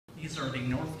These are the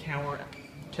North Tower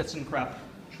ThyssenKrupp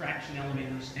traction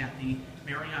elevators at the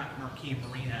Marriott Marquis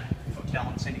Marina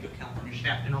Hotel in San Diego, California.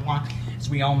 Shaft interlock. As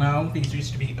we all know, these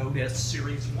used to be OTIS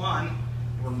Series 1.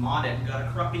 They were modded. Got a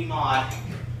Kruppy Mod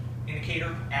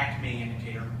indicator, Acme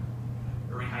indicator.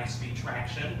 Very high speed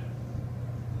traction.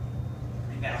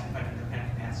 3,500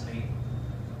 pound capacity.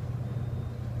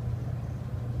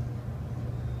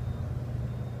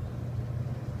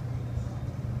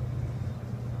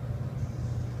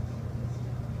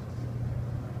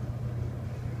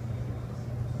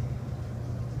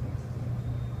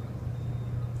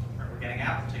 Getting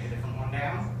out, take a different one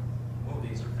down. Oh,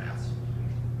 these are fast.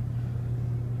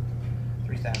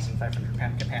 3,500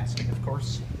 pound capacity, of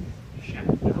course. Shaft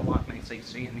interlock, nice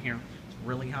AC in here. It's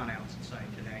really hot outside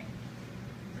today.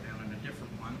 Go down in a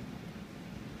different one.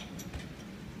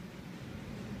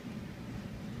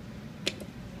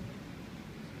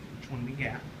 Which one we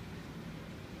got?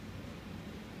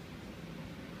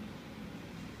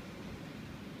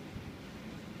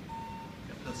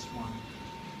 Get this one.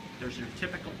 There's your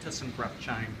typical ThyssenKrupp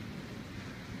chime.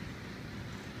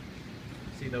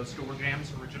 See those door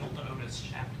jambs, original to Otis,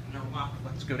 shaft interlock.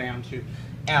 Let's go down to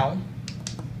L.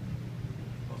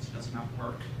 This does not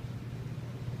work.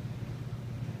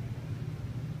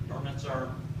 Dormants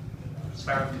are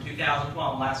expired from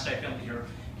 2012. Last I filmed your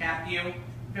cap view.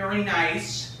 Very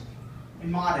nice. We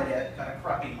modded it, got a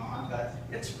Kruppy mod, but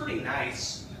it's pretty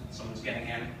nice. Someone's getting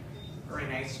in. Very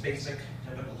nice, basic,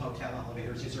 typical hotel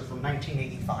elevators. These are from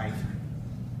 1985.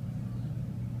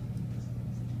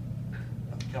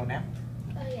 Go now?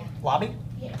 Oh, yeah. Lobby?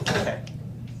 Yeah. Okay.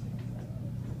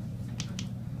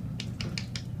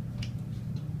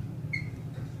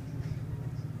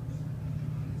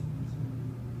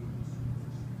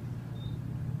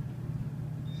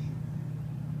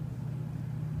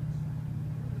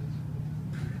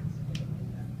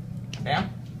 Down?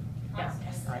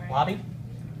 Yes. All right, lobby?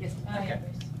 Yes. Okay.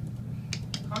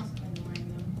 Constantly annoying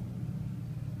them.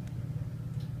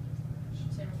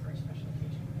 Should save it for a special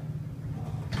occasion.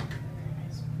 Very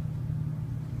nice.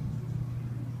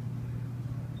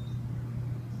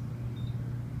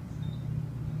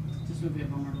 This would be a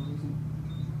bummer to lose him.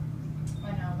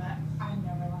 I know, but I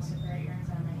never lost a pair of earrings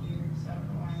out of my ears, so I don't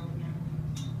know why I would again.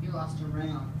 You lost a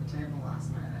ring off the table last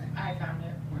night. I found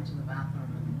it. Went to the bathroom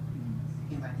and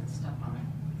came back and stepped on it.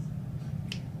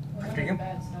 After you.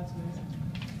 Bad, so that's amazing.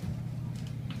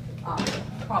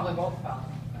 Probably both fell.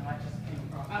 And I just came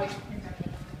across. Oh, exactly.